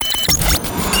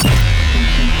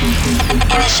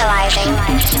Initializing.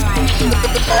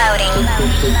 Loading.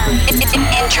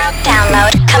 Intro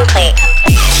download complete.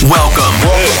 Welcome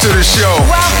to the show.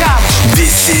 Welcome.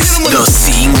 This is the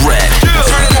Seeing Red.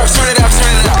 Turn it up.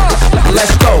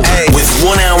 Let's go. With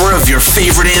 1 hour of your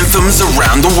favorite anthems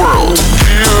around the world.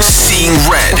 Seeing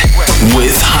Red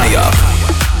with High Up.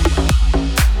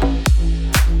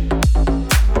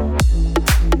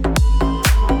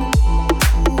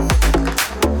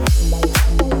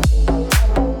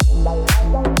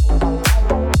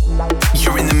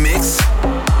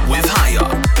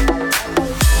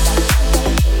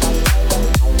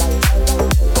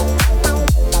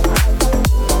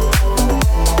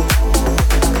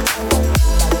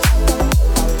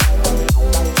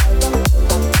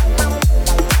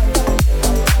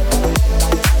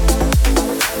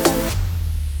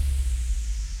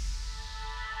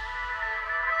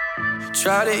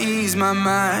 Try to ease my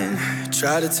mind,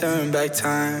 try to turn back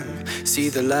time, see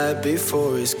the light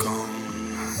before it's gone.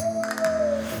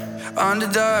 Under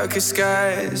darker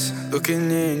skies, looking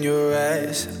in your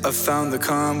eyes, I found the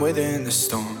calm within the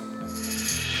storm.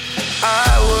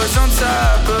 I was on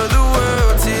top of the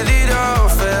world till it all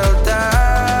fell down.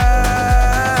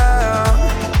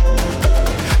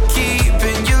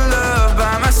 Keeping your love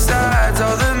by my side's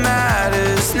all that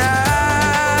matters now.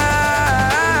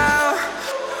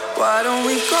 Why don't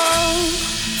we go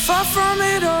far from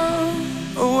it all,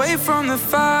 away from the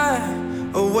fire,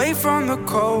 away from the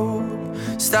cold,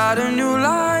 start a new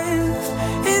life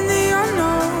in the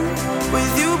unknown,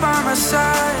 with you by my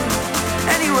side.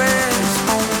 Anywhere's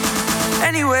home,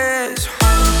 anywhere's home.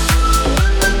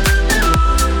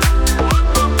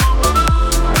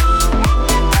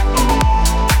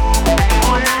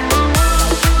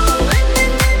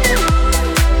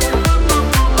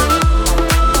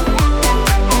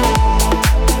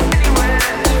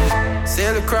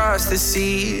 Across the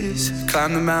seas,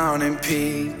 climb the mountain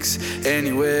peaks,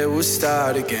 anywhere we'll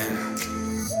start again.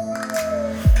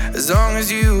 As long as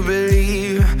you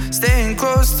believe, staying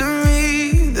close to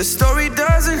me, the story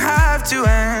doesn't have to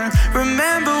end.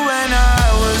 Remember when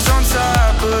I was on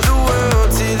top of the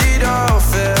world till it all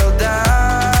fell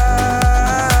down.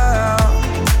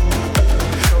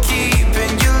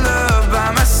 Keeping your love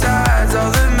by my side's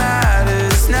all that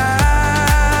matters now.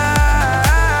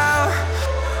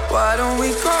 Why don't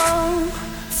we go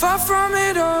far from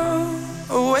it all,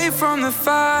 away from the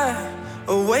fire,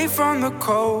 away from the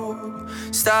cold,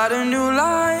 start a new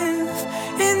life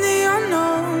in the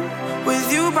unknown,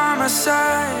 with you by my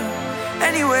side.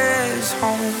 Anywhere's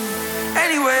home,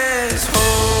 anywhere's home.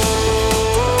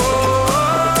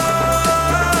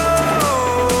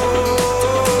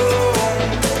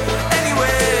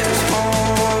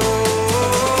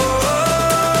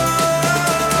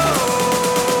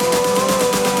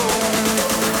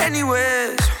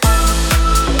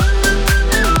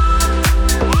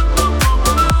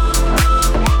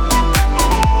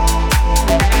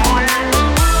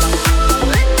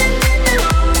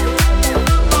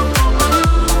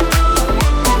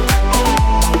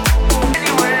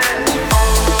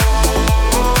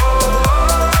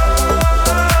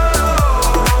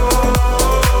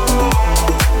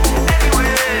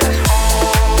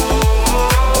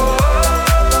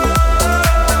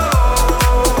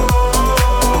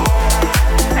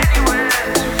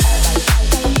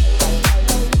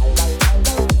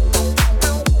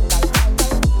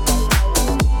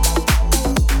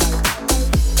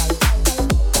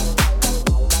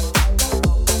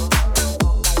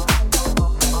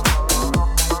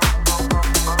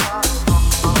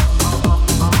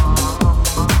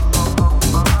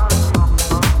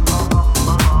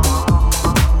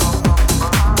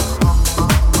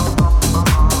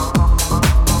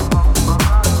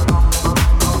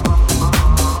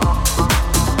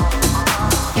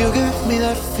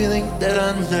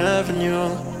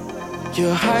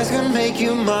 Your highs can make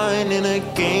you mine in a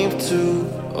game too.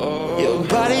 Your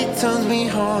body turns me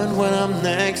on when I'm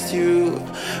next to you.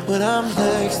 When I'm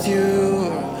next to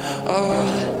you.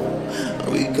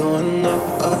 We going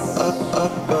up, up, up,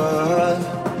 up,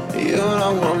 up. You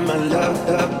don't want my love,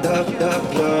 love, love,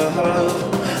 love, love.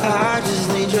 I just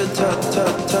need your touch,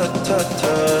 touch, touch, touch,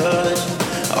 touch.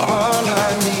 All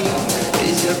I need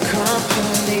is your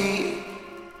company.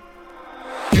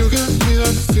 You give me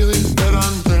that feeling that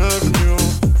I'm never knew.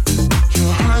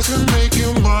 Your eyes can make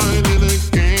you mine in a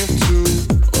game too.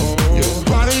 Your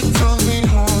body turns me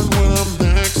on when I'm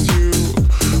next to you.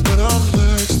 When I'm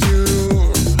next to you.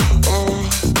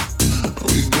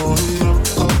 We going up,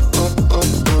 up, up,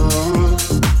 up,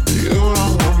 up. You don't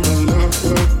want my love,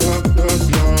 love, love, love,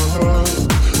 love.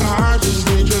 I just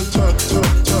need your touch,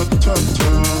 touch, touch, touch,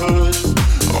 touch.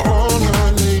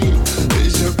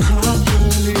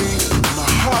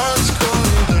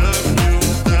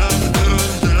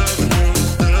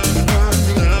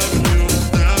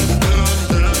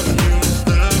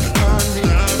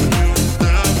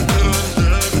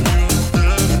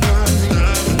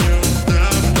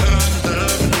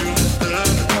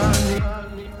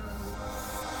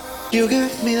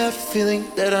 feeling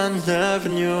that I never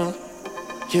knew.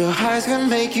 Your eyes can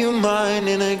make you mine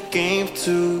in a game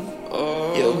too.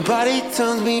 Your body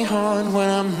turns me on when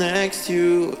I'm next to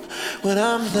you. When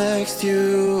I'm next to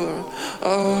you.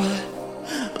 Oh,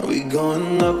 we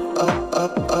going up, up,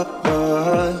 up, up,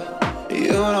 up.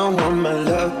 You don't want my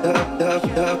love, love, love,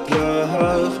 love,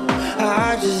 love.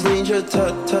 I just need your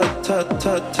touch, touch, touch,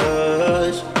 touch,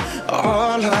 touch.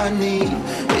 All I need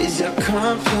is your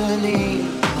company.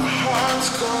 My heart's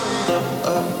going up,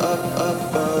 up, up,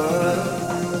 up, up.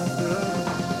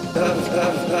 Love,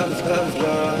 love, love, love,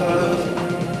 love.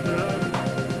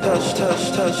 Touch, touch,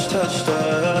 touch, touch,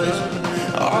 touch.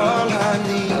 All I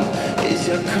need is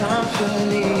your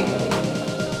company.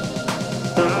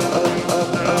 Up, up,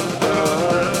 up, up,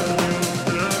 up.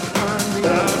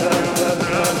 Love, love, love,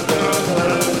 love,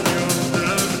 love.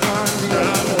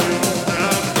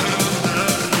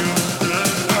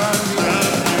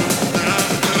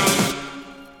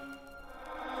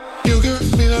 You give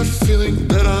me that feeling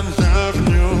that I never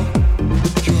knew.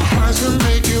 Your eyes can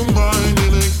make you mine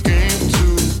in a game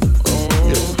too.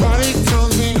 Your body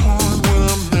turns me on when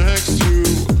I'm next to you.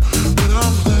 When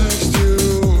I'm next to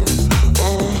you.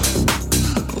 Oh,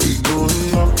 we going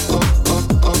up, up, up,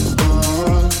 up,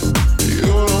 up. You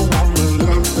don't want me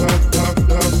love, love, love,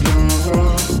 love,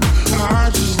 love. I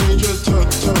just need your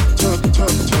touch, touch, touch,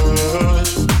 touch, touch.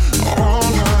 All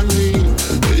I need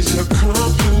is your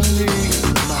company.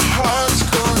 My heart's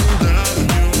going down,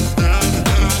 down,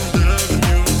 down, down,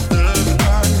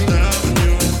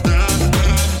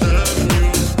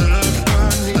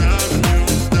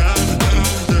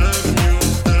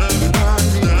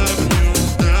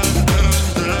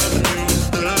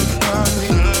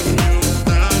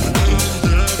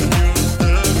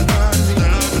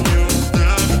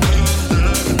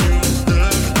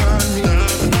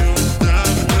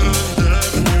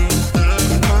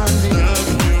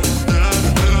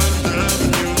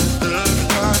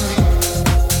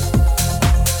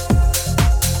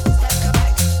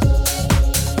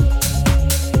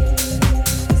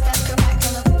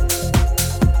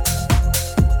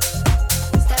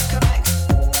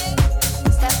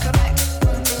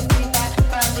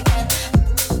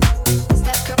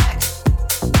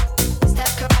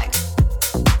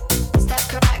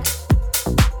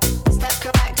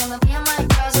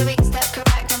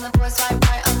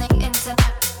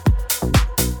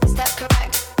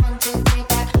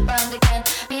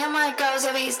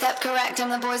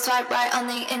 swipe right on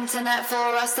the internet for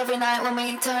us every night when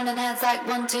we turning heads like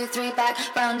 1, 2, 3 back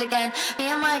round again. Me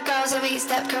and my girls every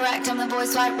step correct and the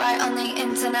boys swipe right on the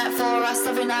internet for us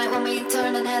every night when we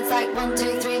turning heads like 1,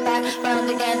 2, 3 back round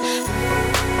again.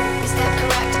 You step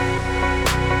correct.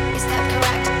 You step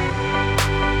correct.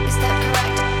 You step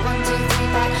correct. 1, 2, 3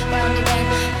 back round again.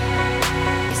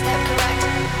 You step correct.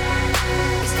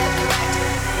 You step correct.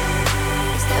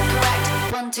 You step correct.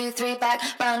 1, 2, 3 back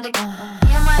round again.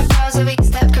 Me and my girls every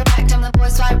step correct and the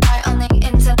boys swipe right on the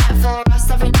internet for us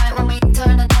every night when we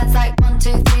turning heads like 1,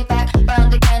 2, 3 back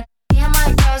round again. Me and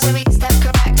my girls every step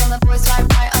correct and the boys swipe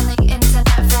right on the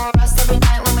internet for us every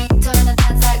night when we turning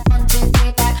heads like 1, 2,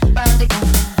 3 back round again.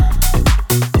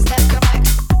 Step correct.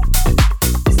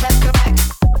 Step correct.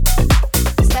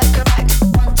 Step correct.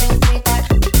 1, 2, 3 back.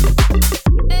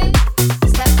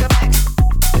 Step correct.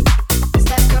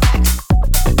 Step correct.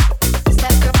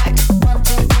 Step correct. 1,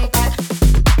 2, 3 back.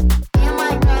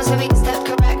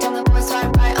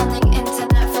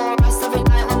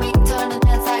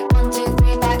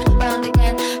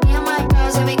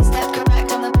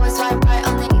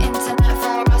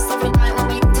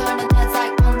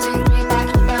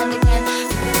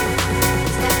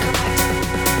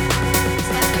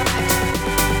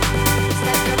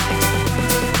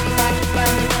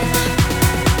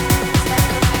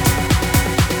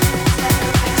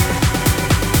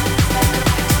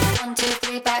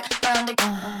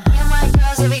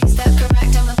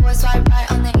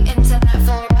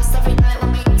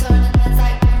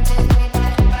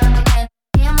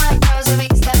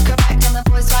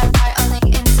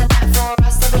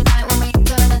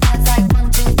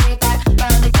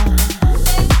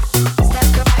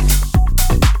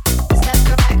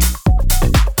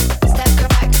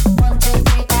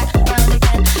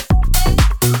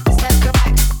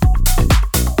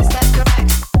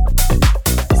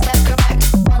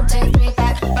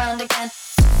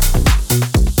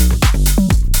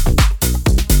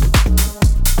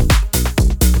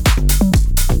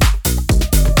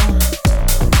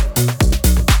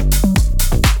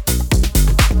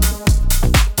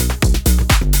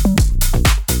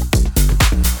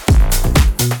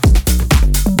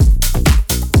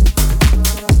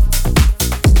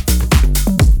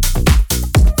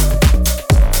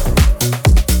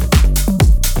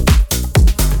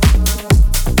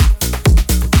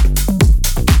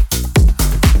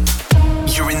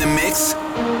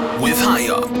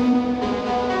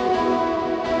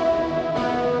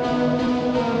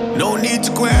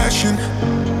 question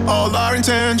all our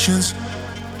intentions.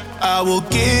 I will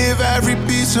give every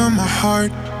piece of my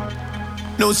heart.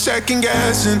 No second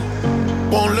guessing,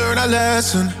 won't learn a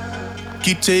lesson.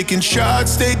 Keep taking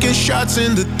shots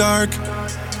in the dark.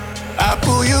 I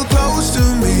pull you close to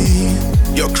me.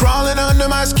 You're crawling under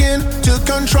my skin, took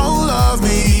control of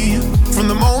me. From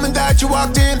the moment that you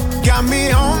walked in, got me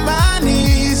on my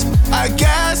knees. I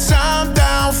guess I'm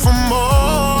down for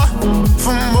more,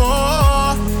 for more.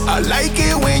 I like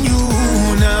it when you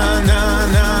na na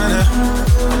na na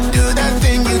do that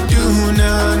thing you do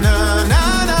na na na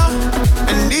na.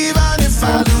 And even if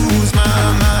I lose my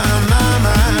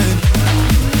mind,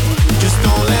 just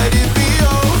don't let it be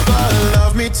over.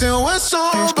 Love me till we're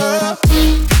sober.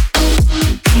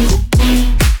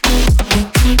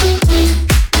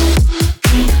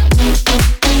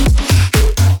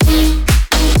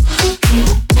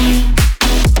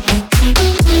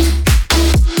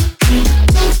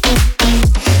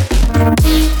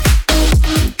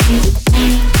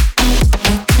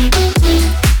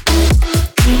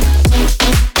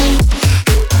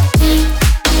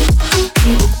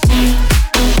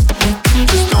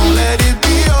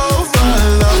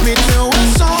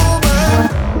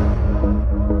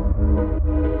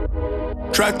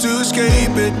 Try to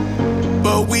escape it,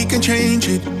 but we can change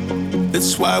it.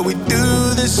 That's why we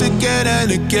do this again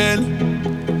and again.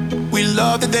 We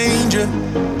love the danger,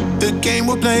 the game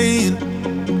we're playing.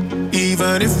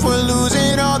 Even if we're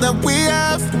losing all that we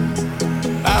have,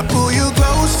 I pull you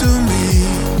close to me.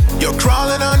 You're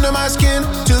crawling under my skin,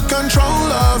 took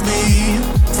control of me.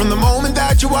 From the moment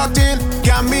that you walked in,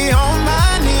 got me on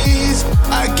my knees.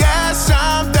 I guess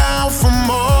I'm down for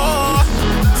more,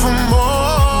 for more.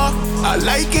 I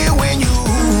like it when you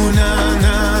na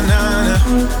na na na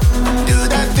do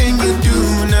that thing you do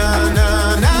na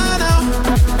na na na.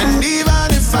 And even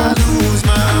if I lose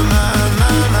my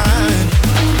mind,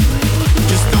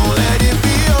 just don't let it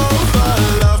be over.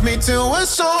 Love me till we're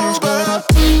sober.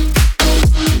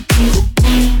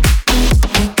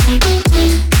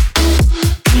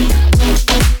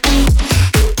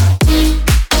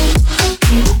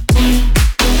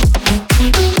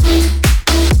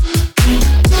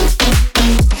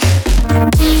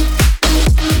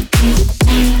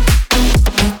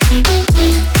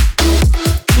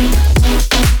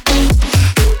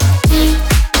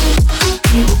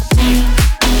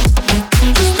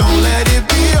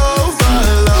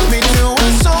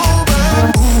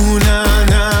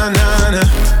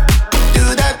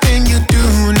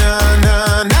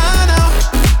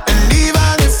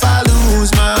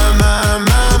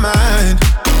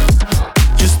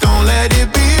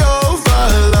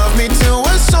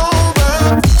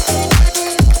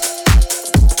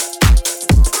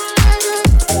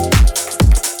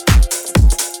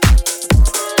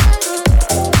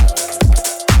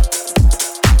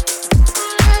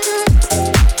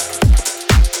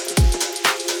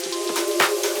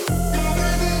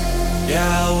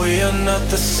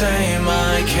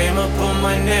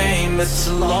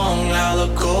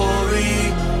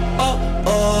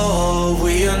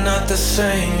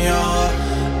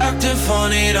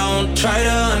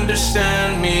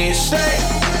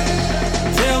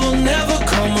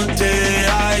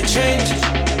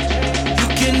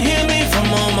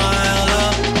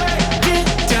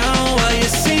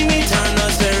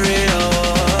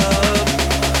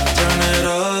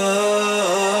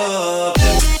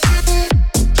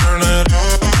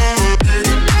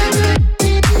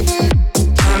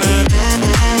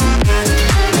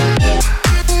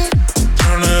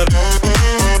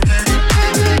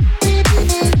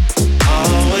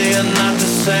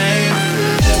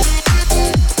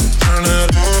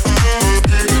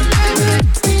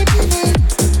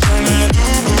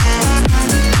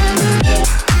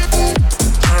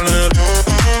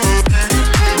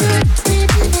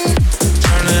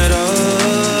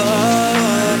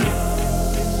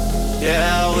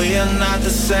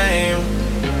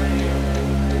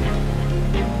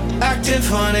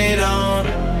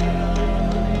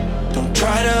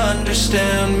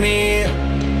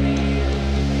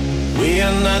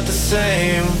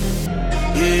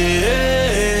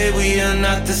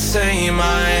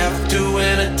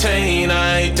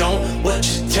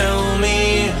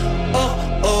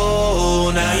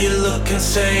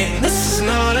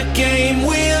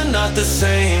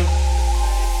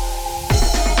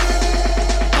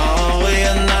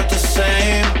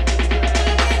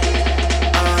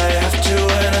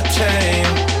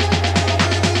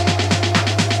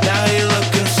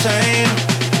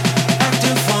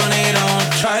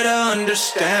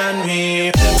 Understand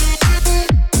me.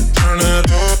 Turn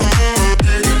it on.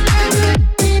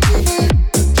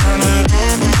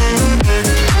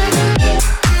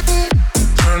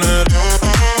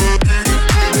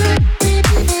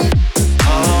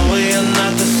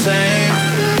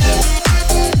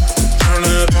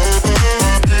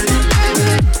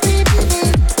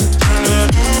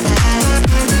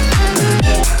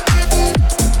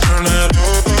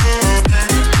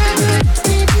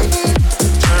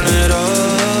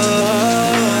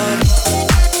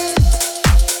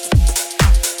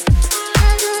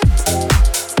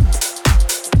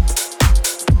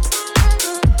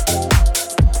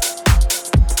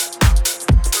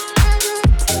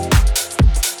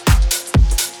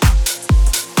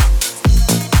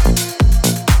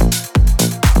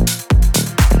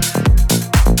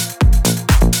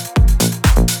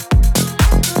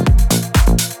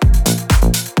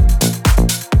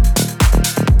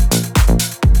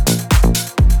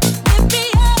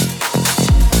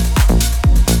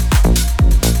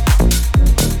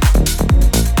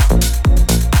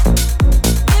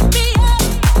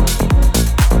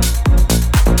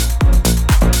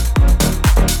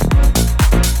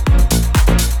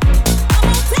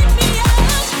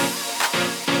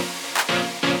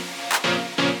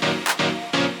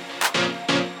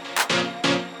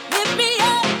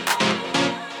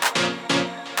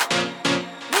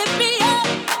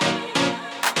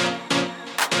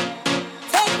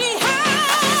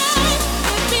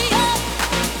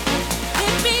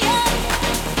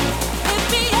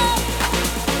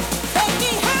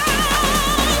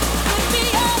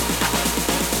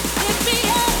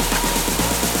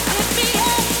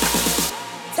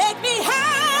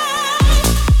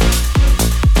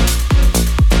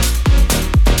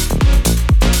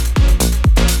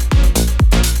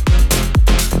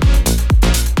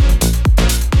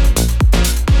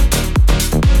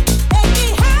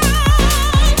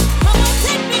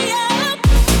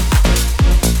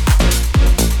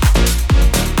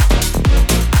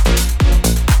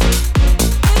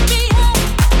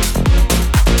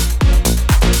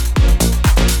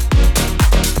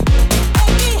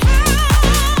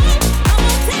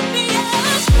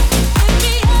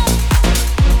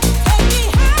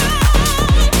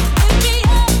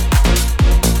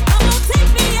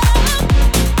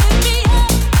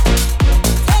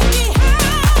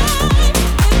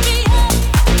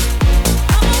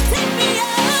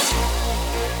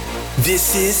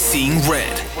 This is Seeing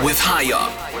Red with High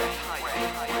Up.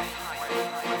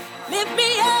 Lift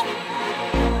me up.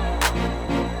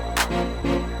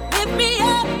 Lift me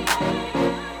up.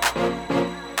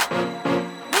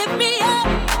 Lift me up.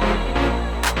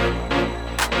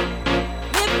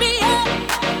 Lift me up.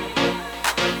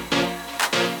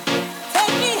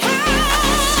 Take me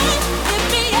high. Lift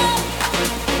me up.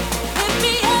 Lift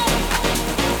me up.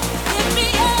 Lift me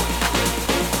up.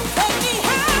 Take me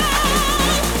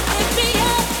high. Lift me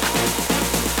up.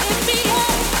 Lift me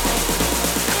up.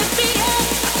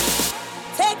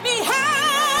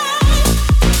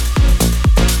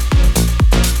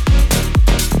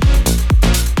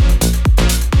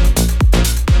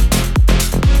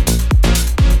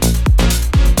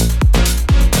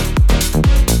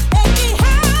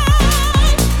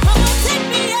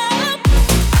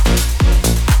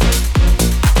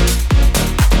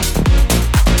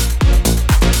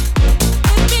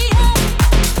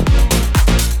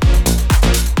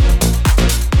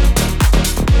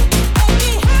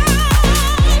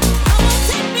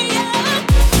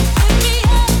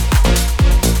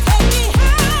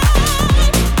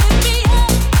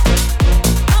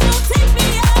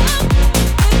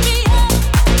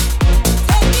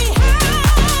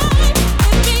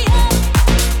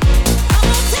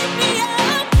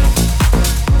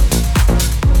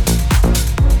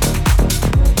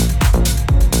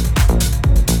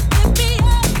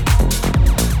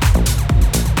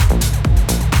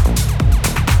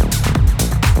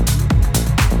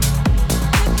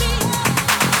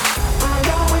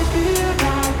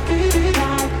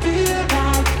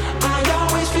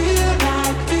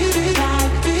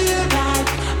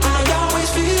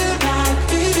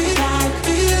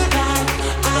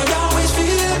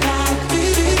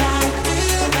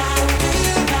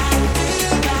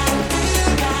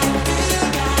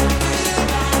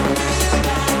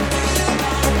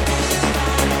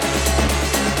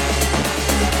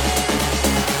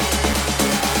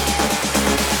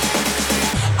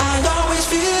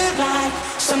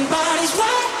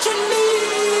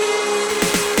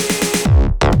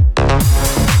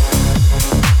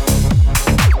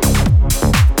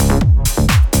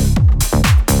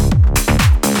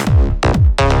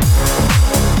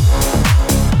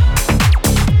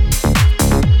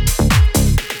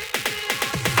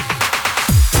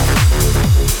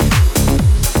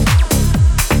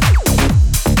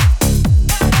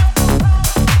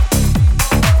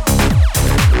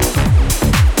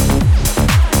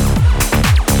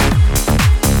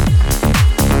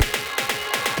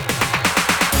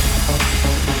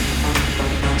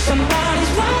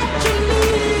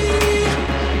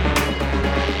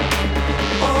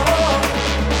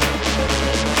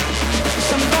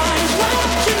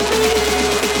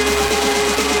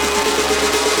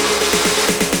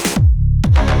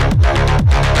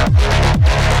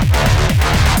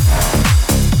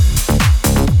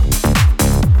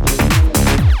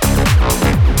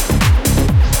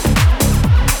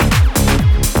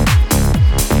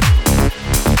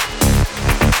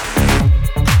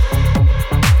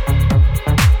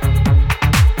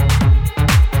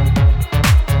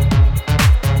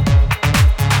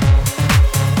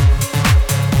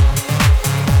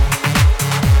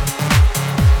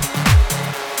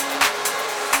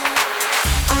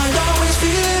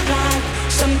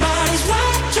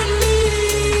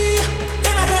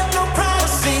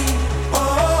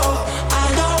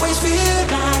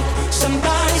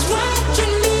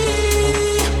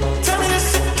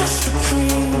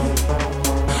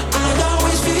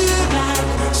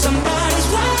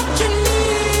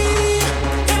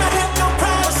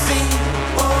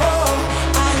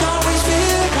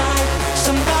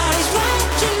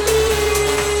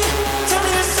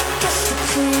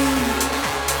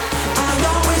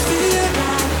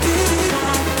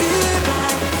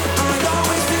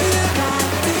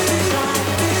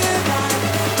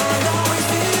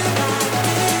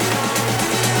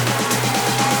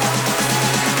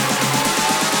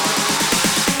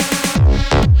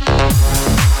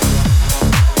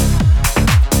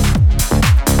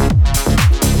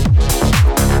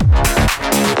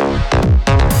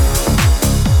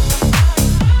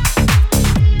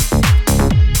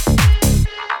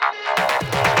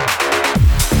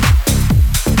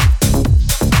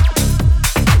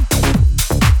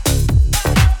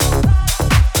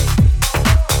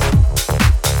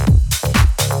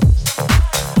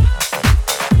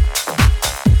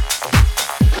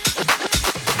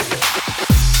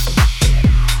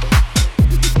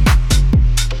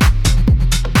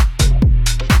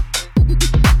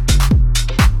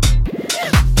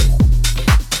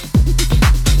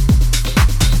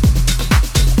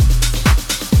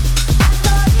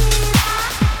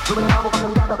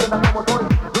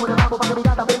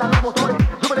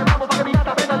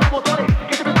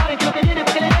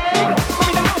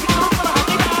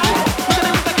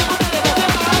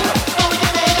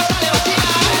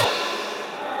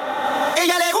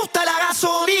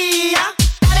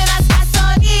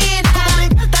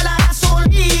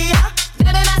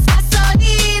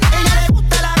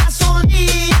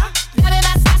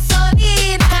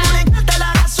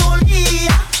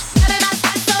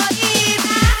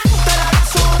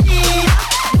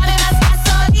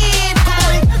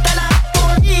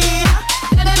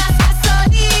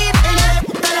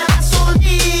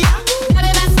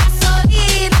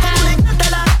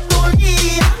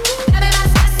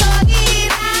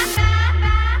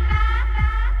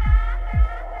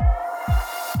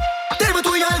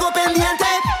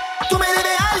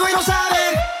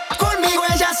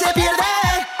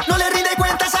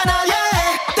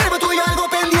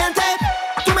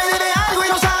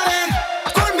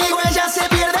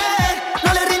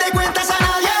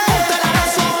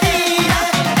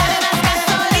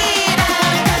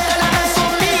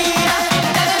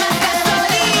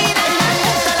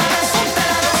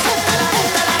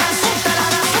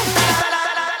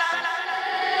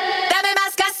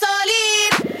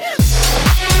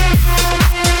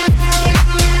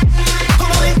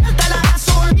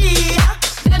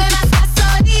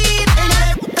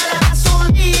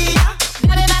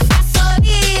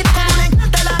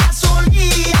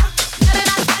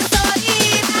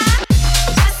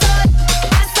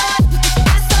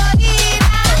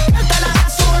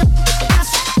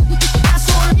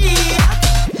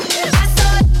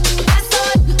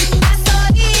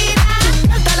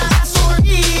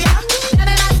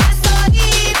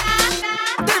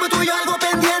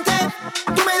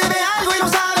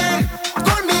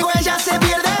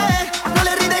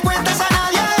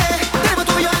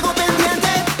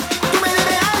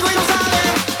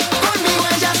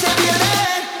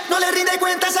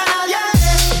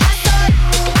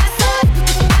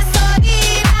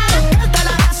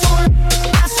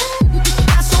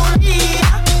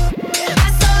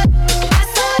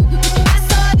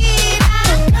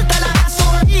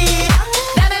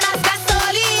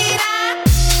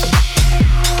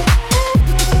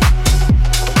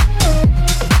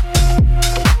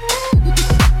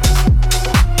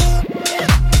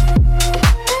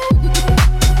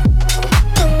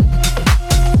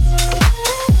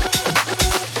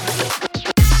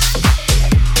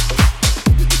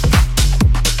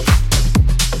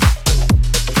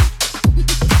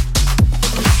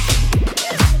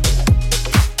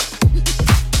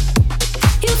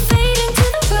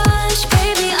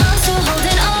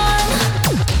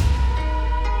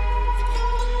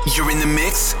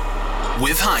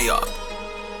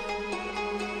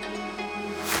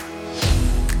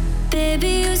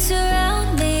 Baby, you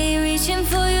surround me, reaching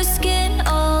for your skin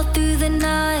all through the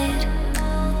night.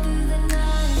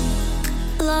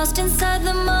 Lost inside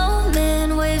the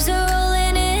moment, waves are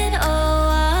rolling in. Oh,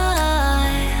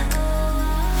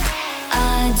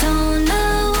 I don't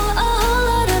know a whole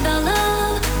lot about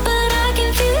love, but I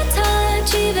can feel your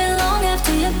touch even long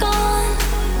after you're gone.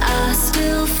 I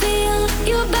still feel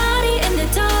your body in the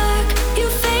dark. You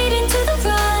fade into the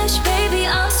rush, baby,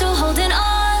 I'm still holding on.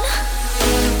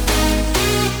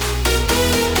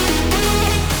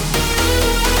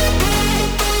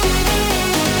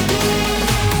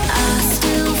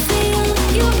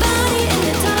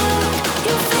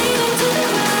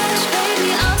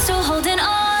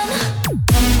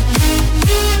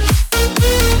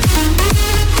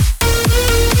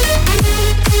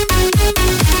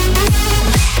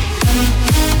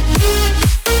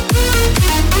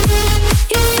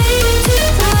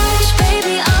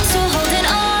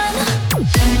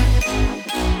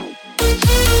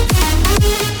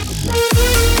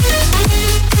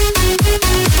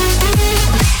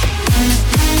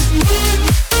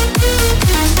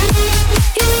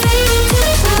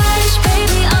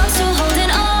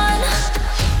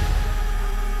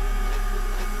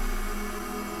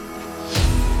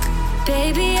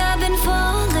 Baby, I've been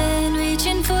falling,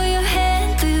 reaching for your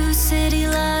hand through city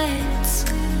lights.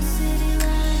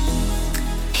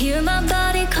 Hear my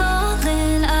body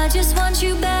calling, I just want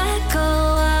you back.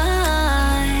 Oh,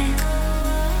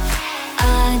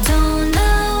 I don't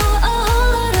know a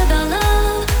whole lot about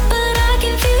love, but I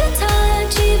can feel your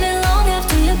touch even long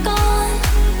after you're gone.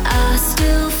 I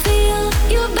still feel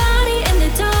your body in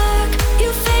the dark. You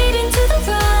fade into the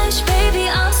rush, baby,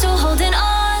 I'm still holding on.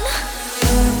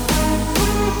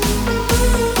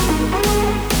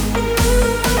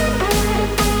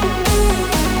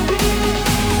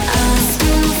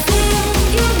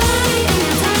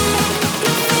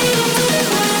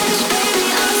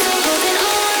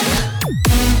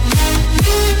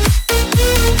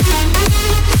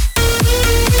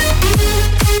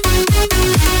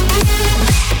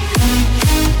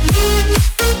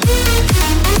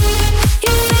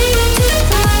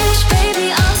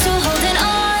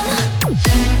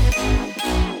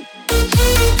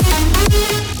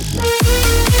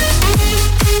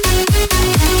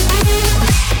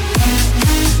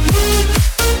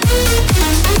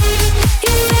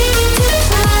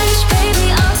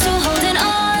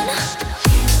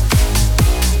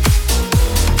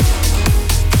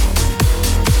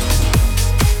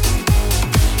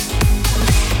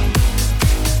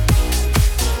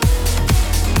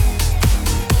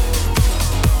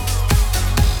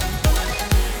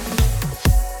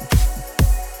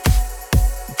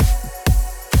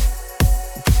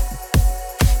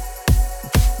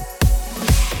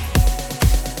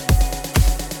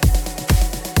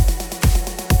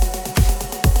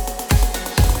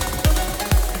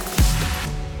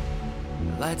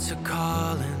 Lights are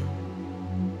calling,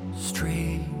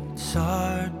 streets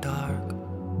are dark.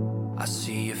 I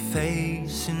see your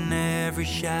face in every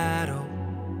shadow,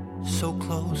 so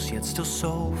close yet still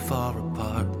so far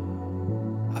apart.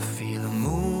 I feel a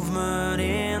movement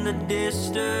in the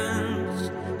distance,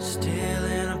 still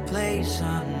in a place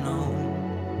unknown.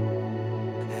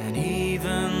 And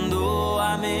even though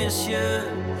I miss you,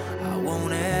 I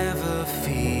won't ever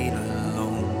feel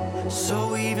alone.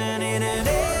 So even in an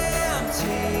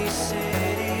empty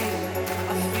city,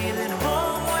 I feel at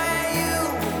home where you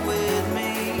were with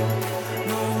me.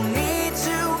 No need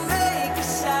to make a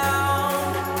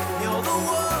sound. You're the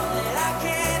one that I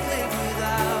can't live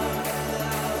without.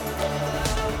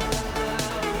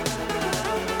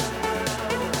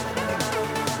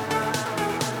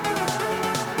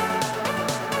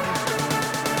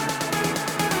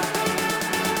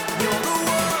 You're the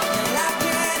one that I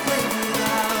can't live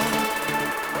without.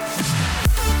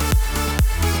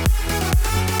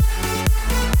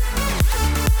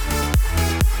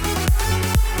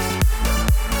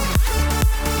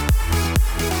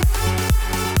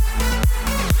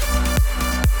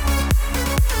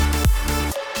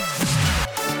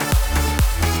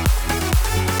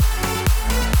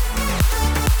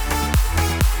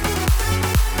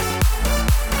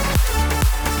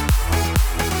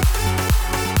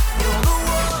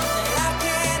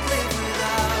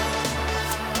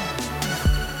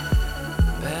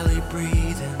 Barely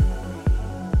breathing,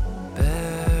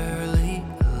 barely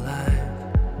alive.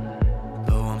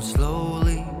 Though I'm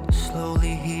slowly,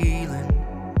 slowly healing.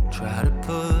 Try to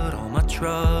put all my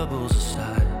troubles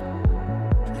aside.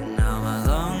 And now my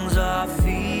lungs are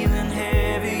feeling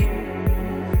heavy.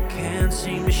 Can't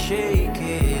seem to shake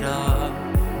it off.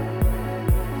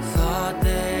 Thought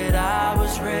that I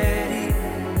was ready,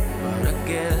 but I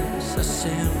guess I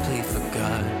simply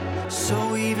forgot.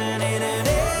 So even in an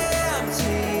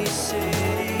empty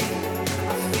city,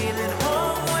 I'm feeling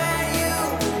home when you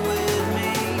were with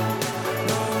me.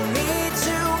 No need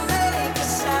to make a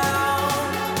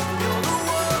sound. You're the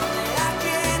one that I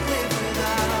can't live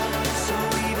without. So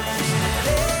even in an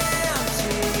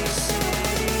empty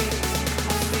city,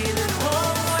 I'm feeling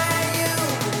home when you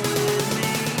were with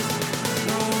me.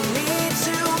 No need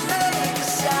to make a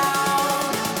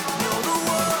sound. You're the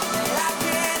one that I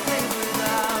can't live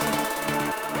without.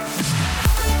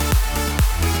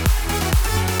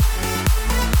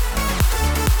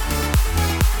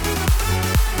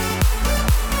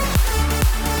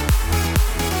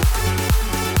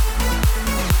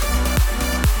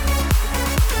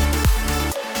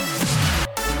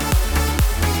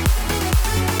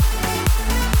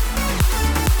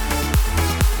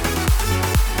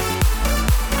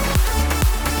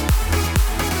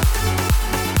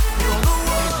 You're the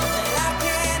one that I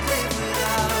can't live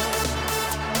without.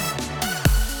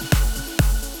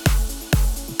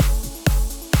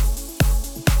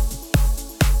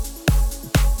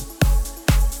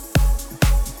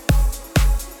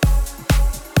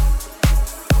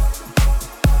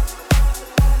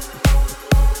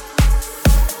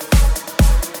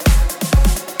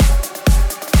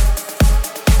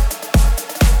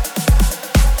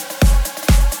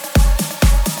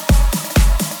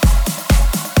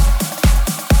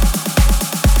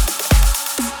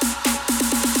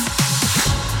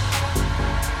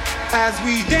 As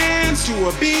we dance to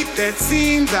a beat that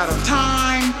seems out of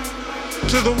time,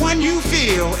 to the one you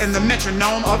feel in the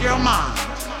metronome of your mind.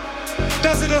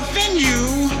 Does it offend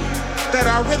you that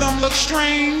our rhythm looks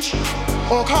strange,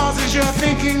 or causes your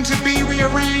thinking to be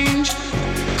rearranged?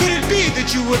 Could it be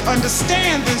that you would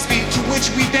understand this beat to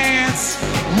which we dance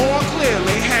more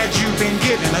clearly had you been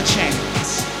given a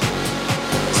chance?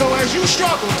 So as you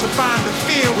struggle to find the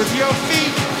feel with your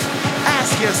feet,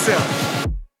 ask yourself,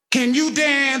 can you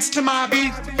dance to my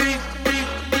beat?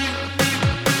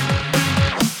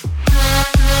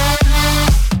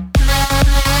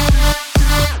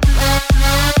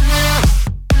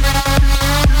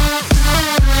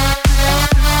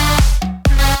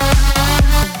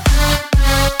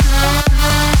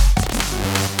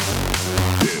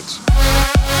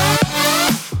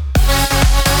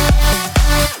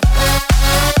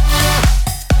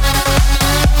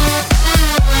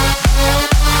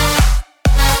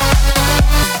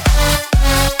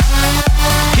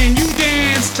 Can you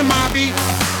dance to my beat?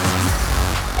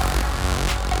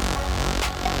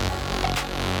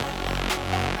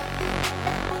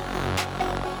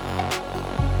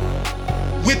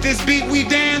 With this beat we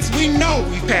dance, we know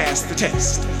we passed the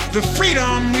test. The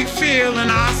freedom we feel in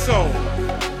our soul.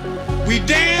 We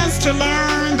dance to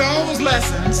learn those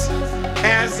lessons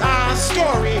as our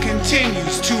story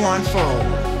continues to unfold.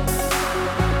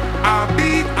 Our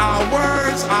beat, our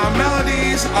words, our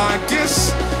melodies are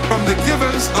gifts from the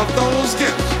givers of those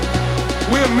gifts.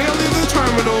 We're merely the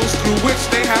terminals through which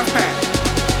they have passed.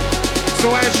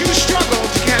 So as you struggle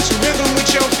to catch a rhythm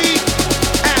with your feet,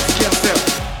 ask yourself,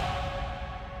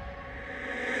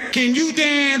 can you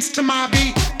dance to my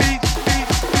beat?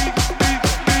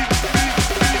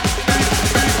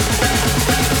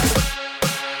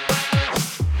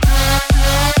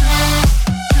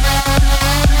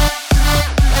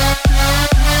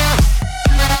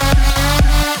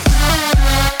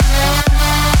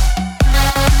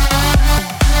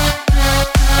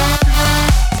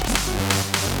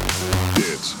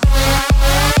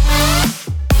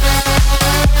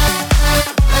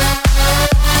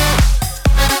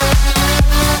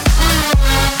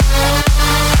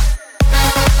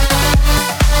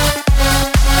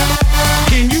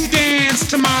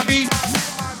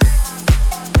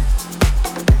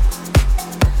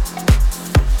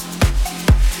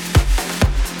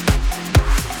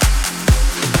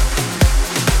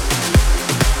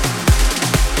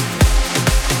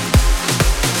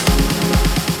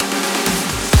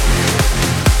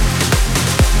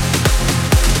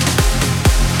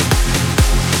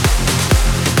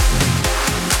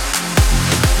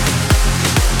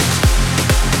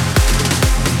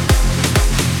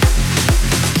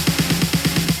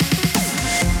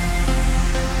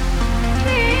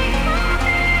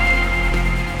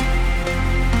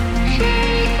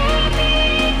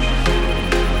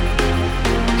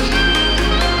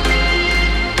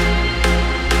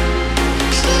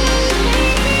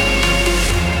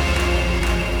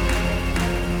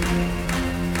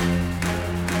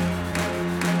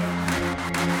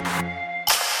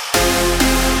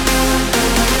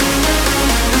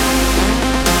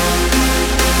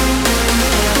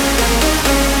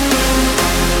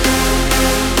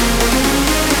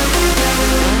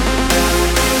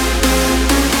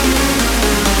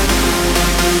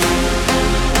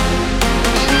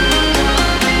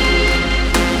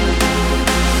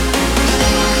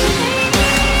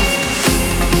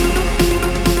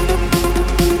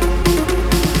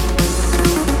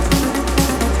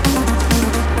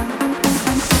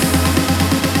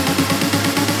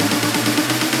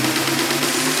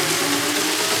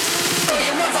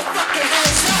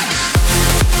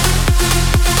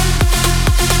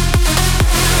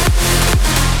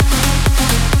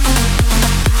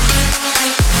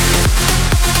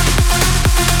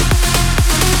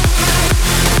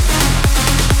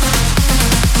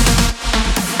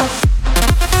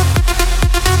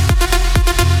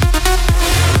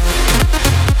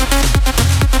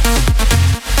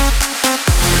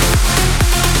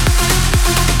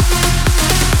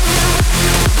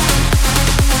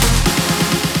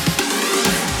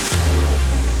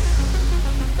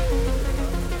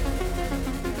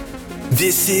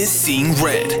 This is Seeing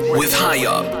Red with High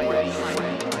Up.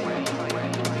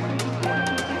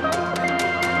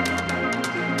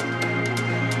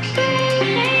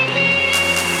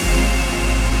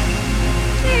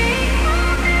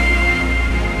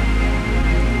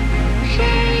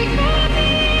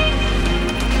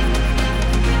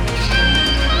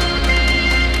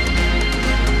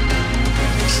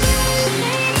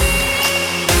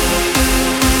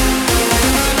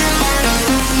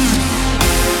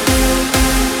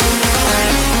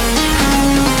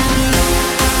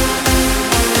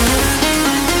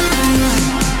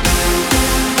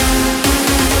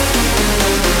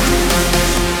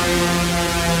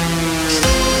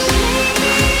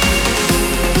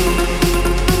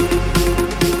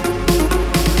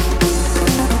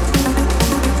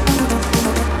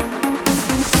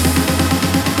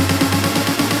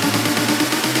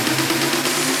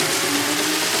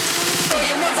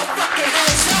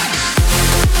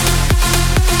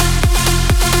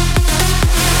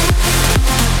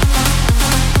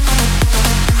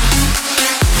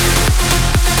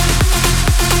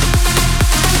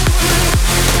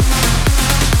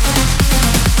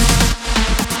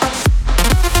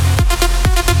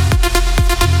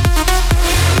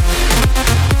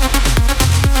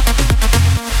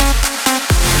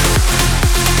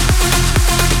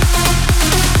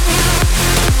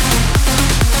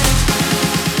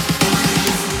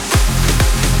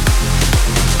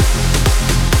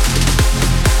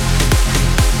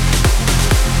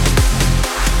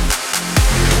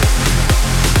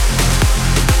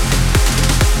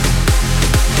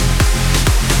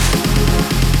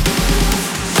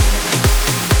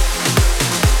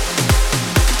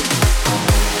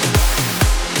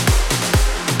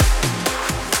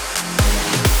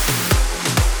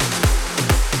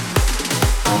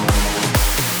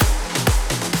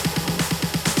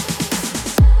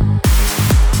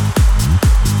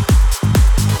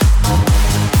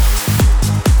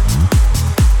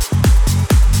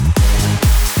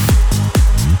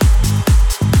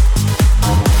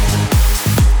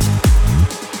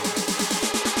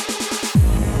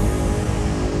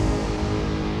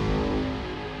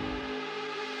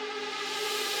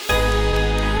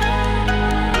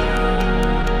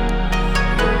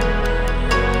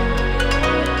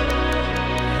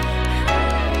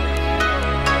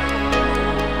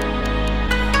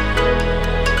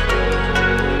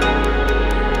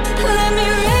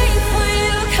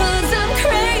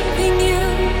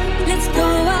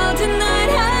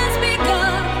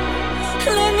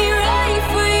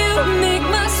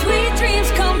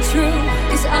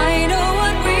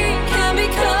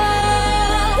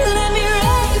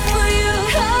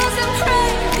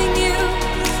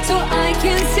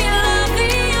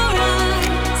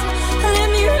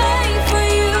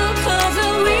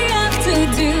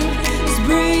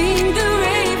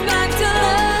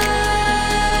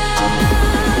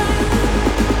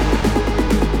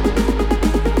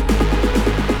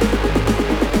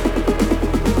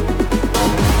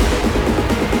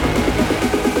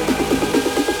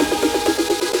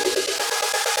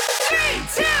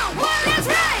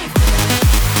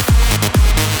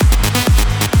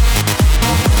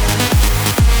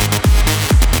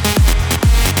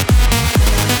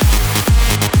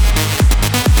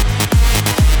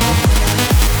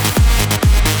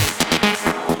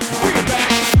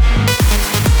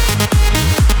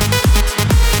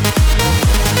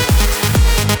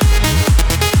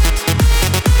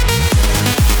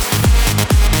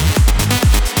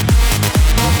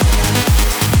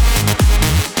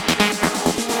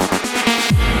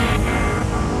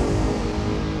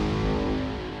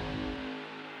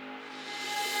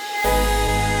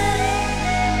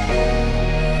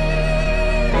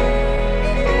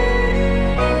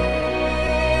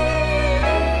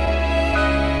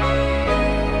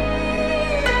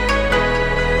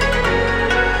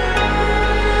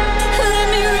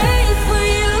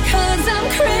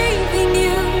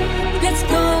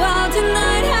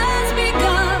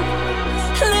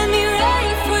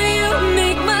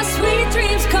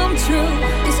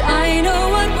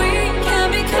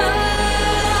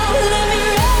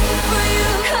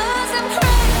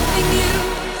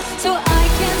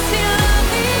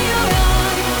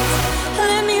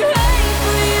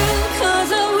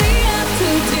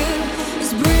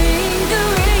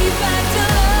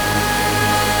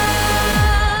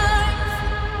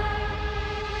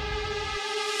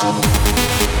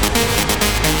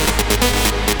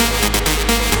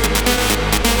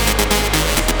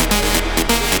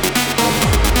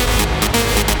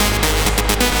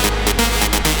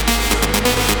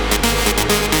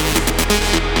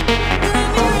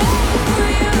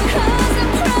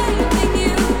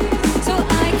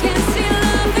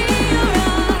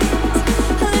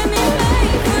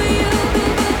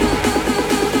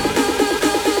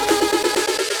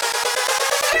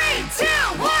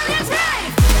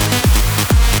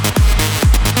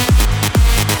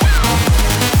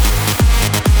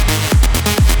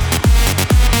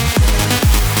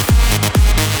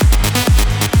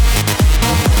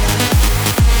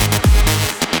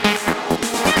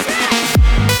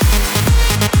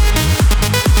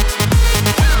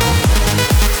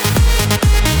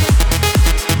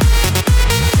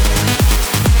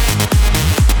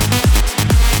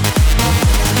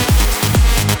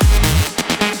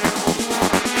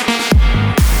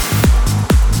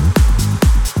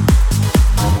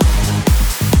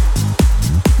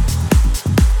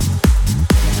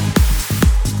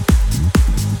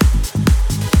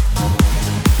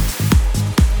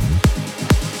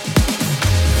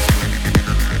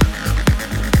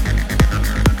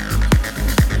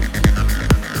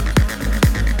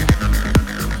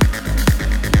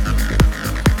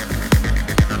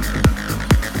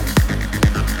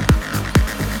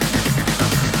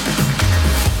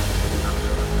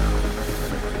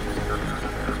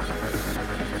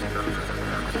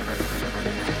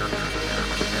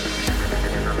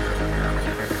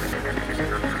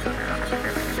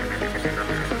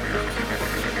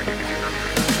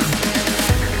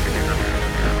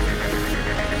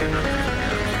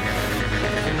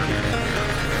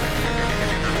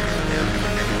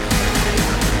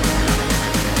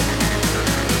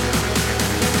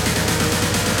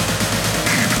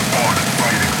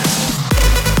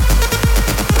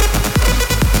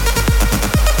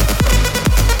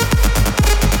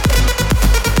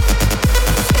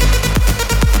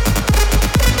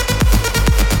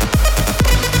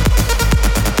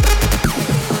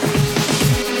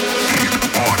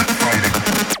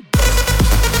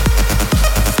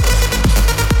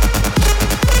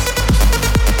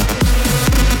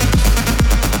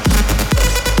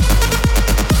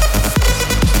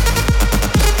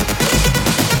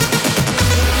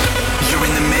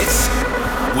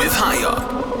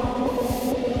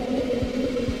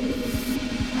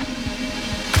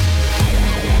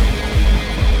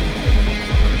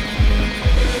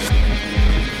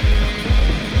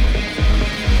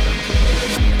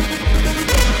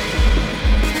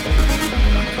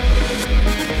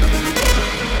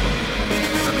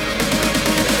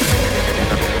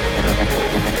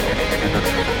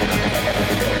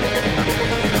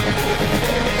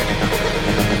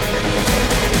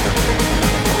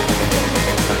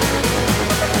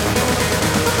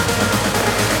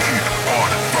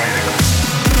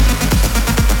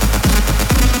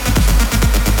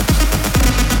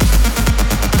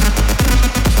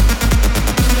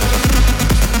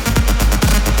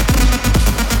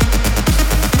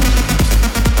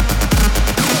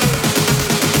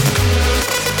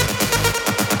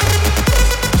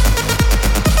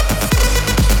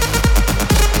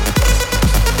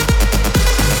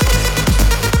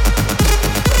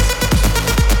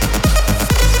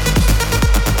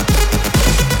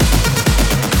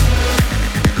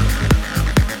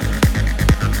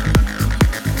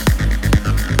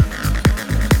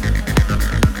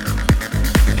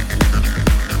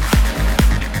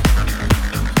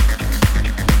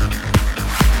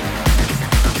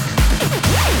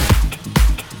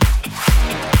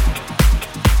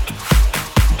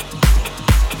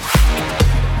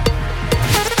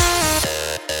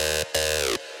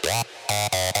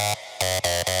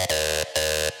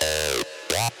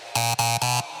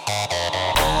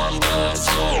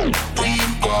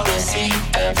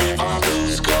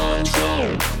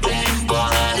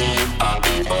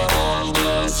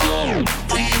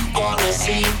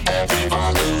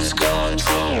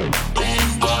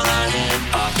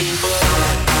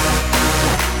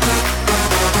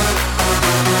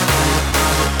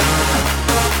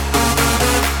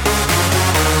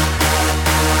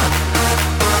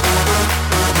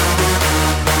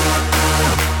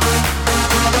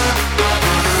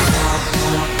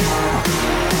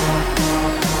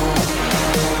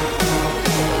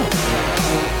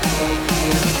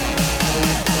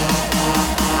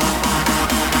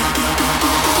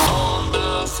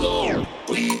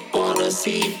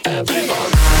 see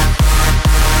everyone.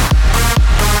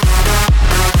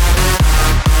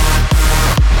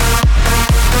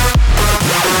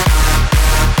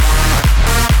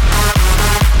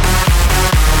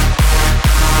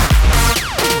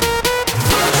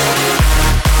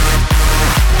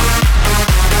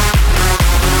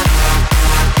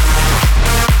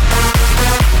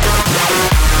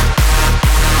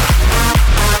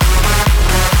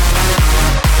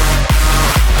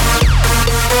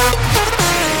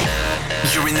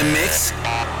 You're in the mix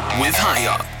with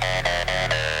Hayop.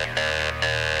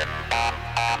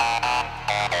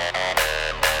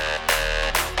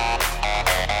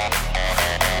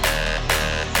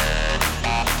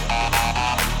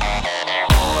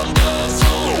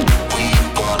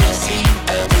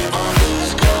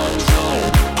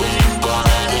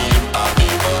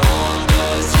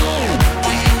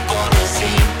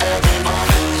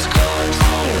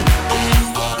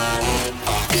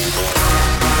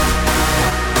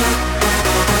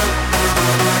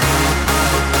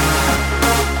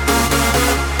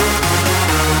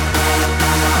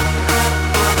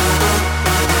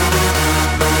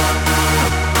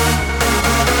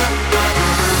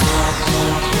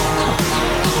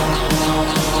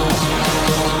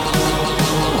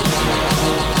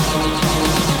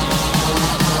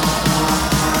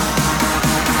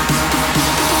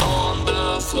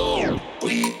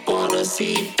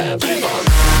 See everyone.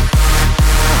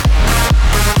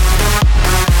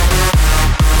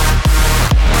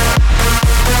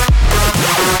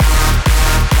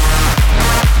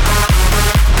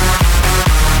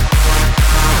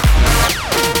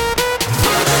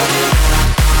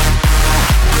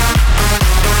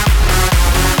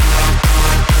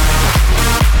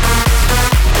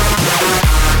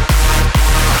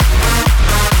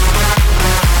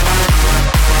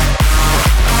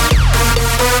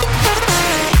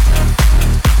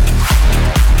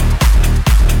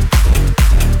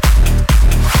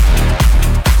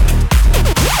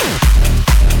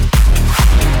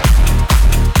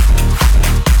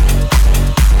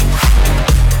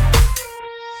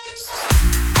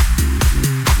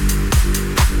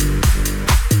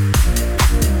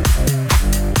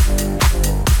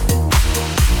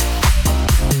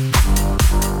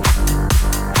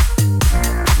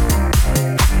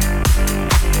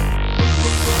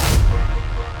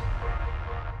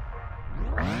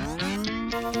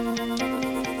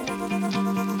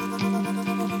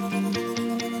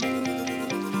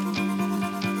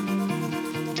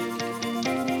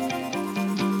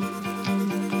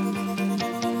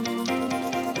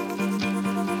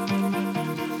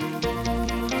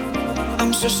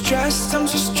 I'm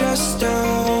so stressed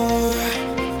out.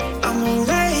 I'm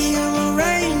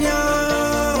alright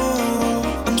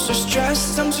now. I'm so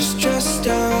stressed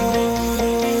out.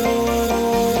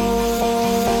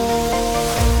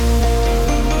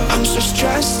 I'm so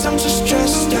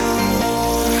stressed out.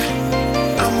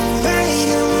 I'm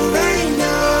alright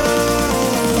now.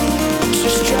 I'm so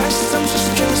stressed out.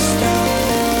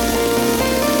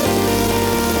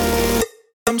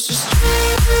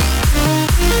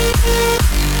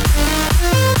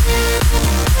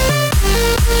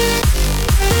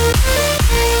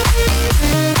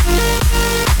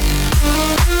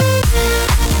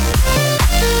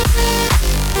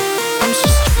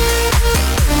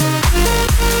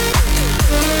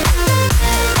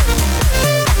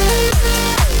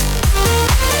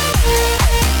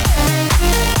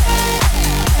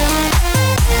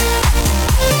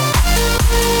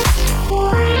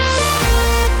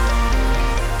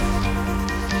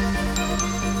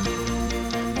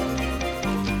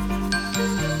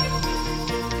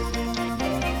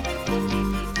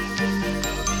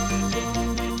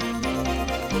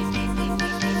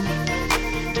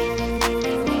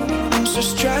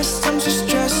 I'm so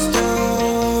stressed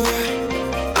out.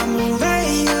 I'm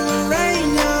alright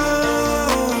now.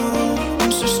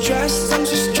 I'm so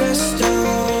stressed out.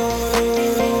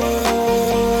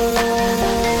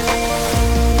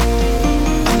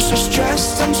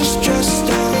 I'm so stressed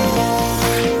out.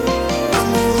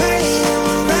 I'm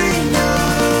alright now.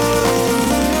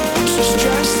 I'm so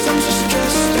stressed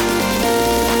out.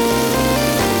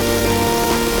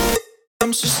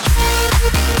 I'm so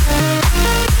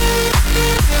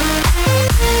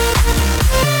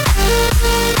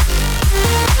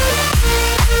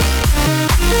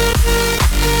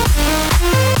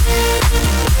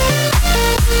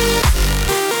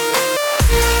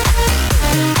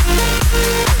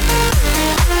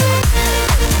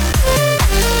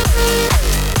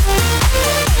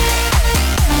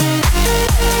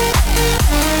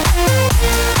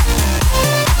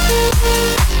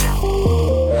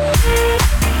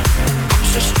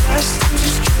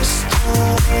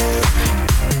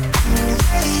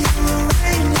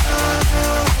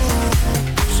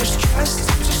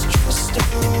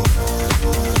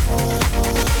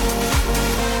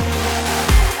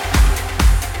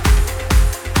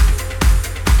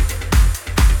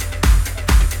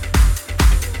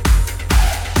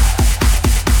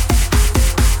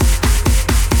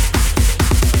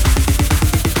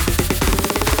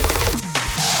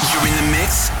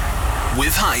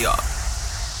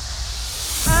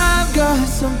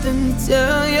something to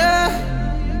tell ya.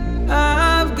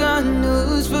 I've got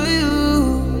news for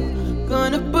you.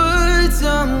 Gonna put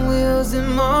some wheels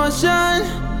in motion.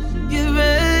 Get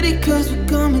ready, cause we're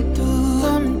coming through,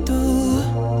 coming through.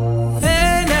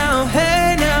 Hey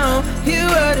now, hear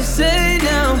what I say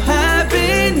now.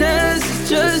 Happiness is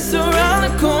just around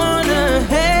the corner.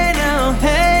 Hey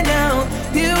now,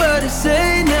 hear what I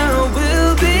say now.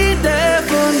 We'll be there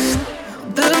for you.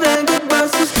 The mega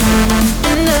bus is coming,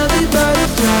 and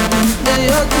everybody's driving. New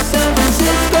York to San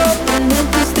Francisco, and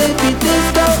Memphis they beat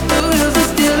disco. The wheels are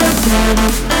still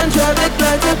uncertain, and traffic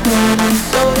lights are burning.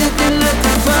 So if you like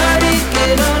to party,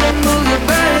 get on and move your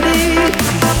body.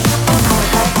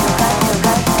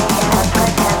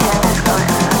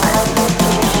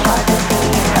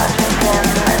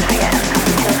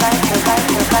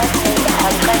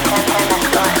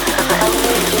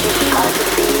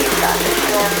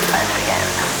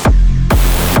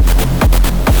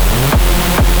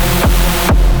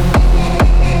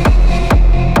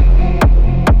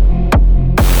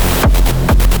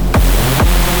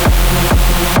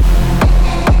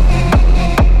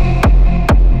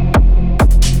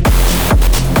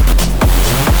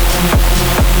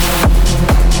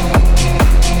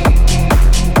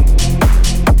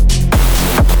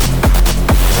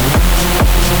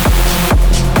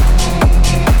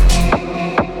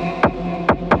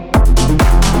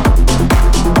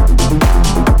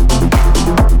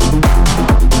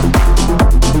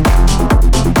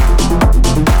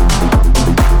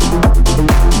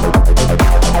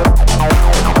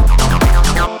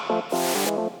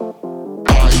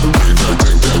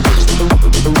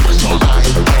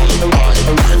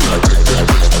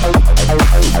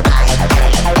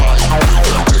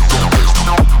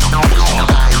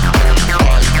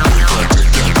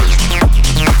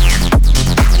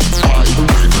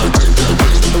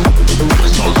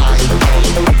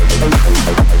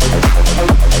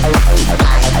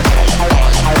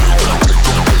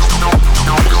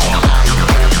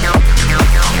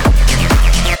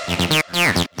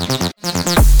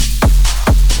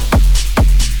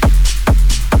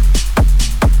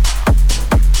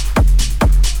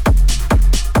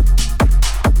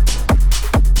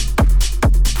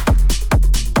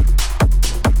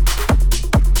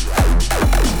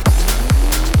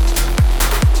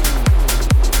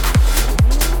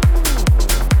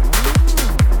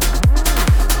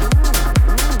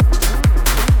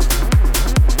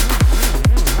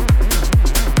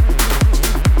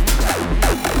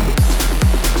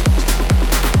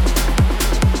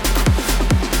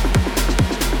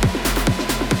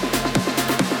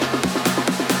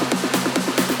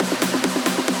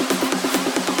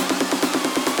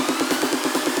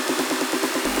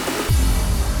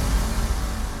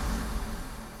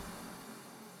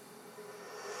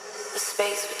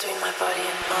 space between my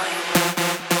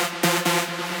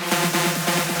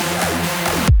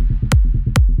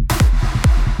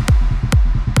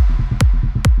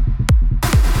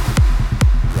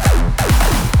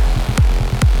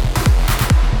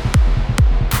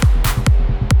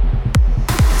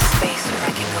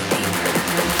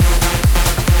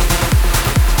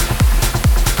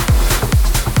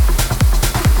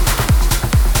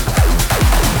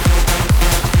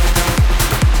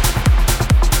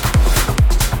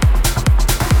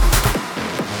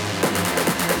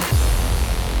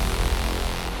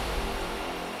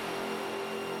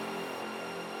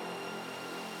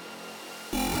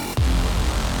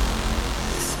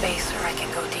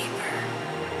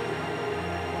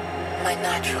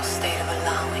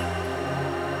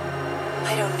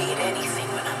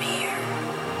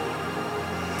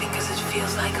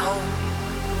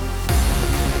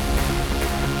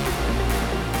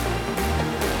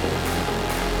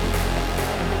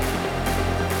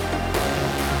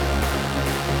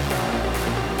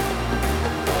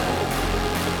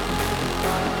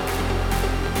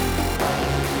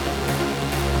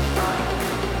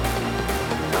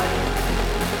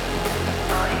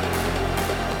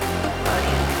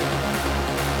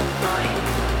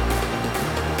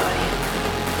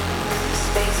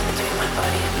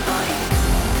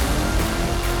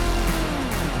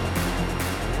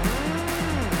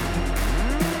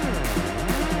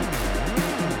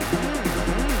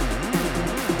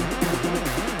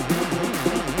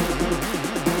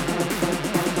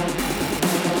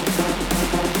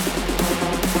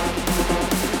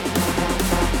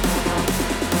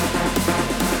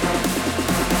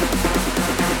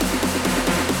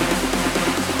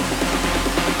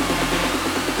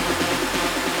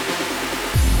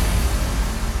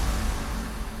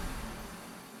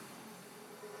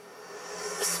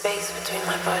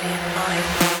body and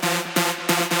mind.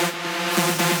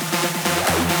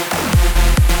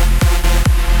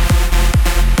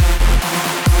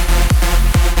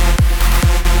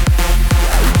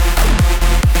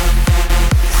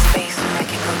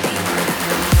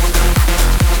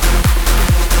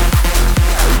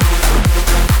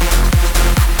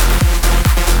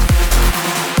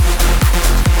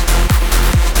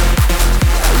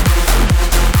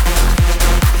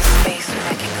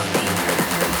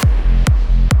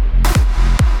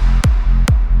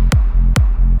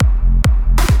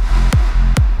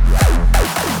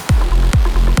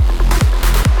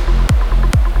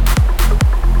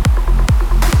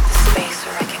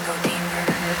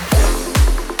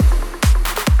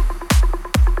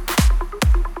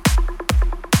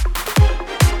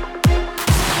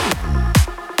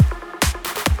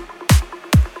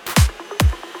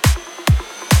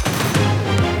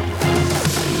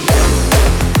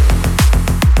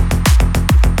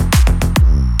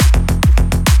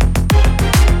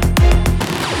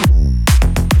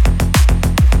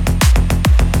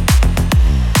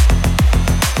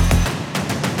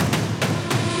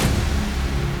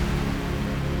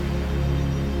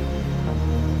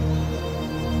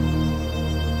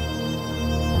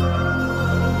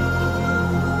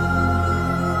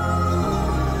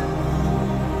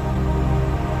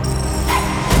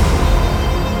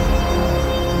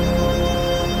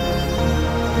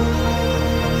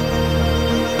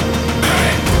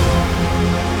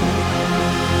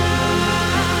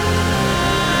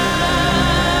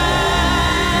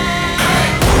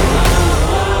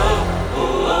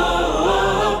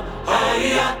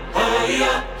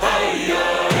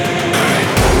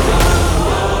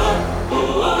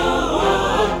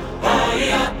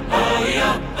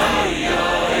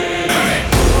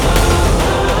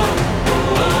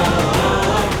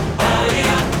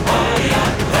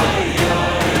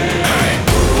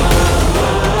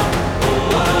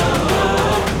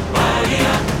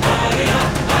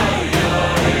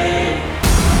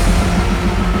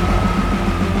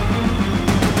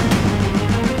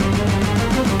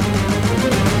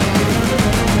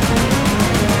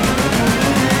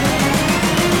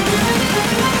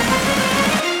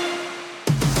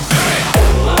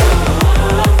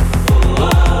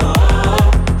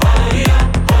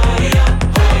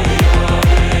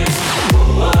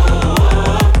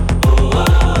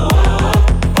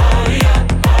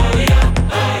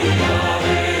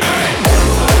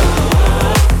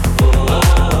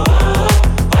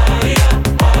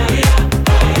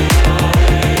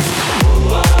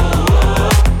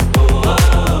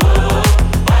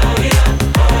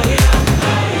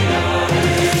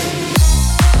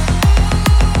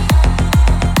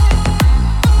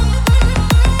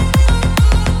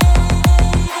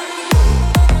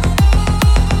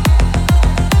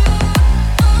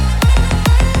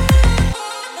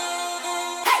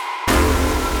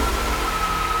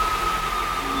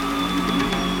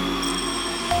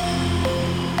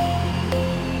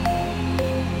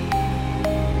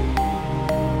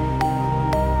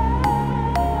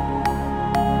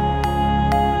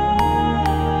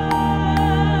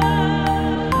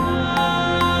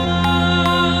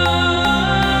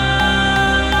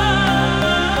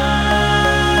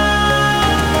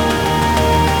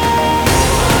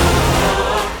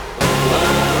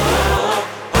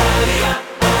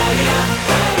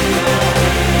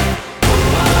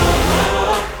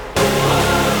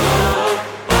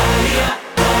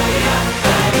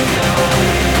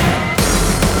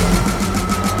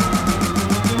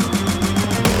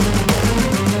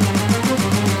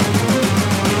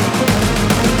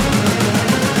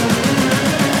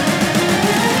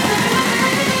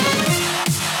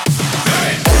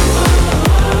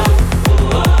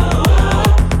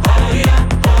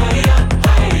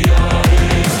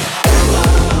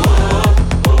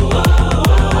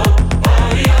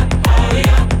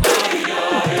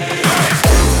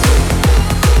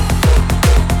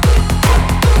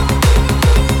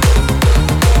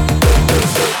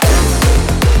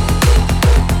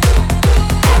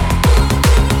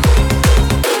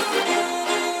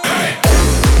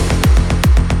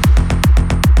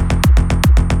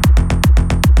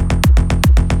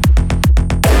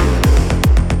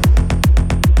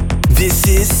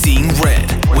 This is Seeing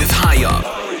Red with High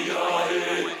Up.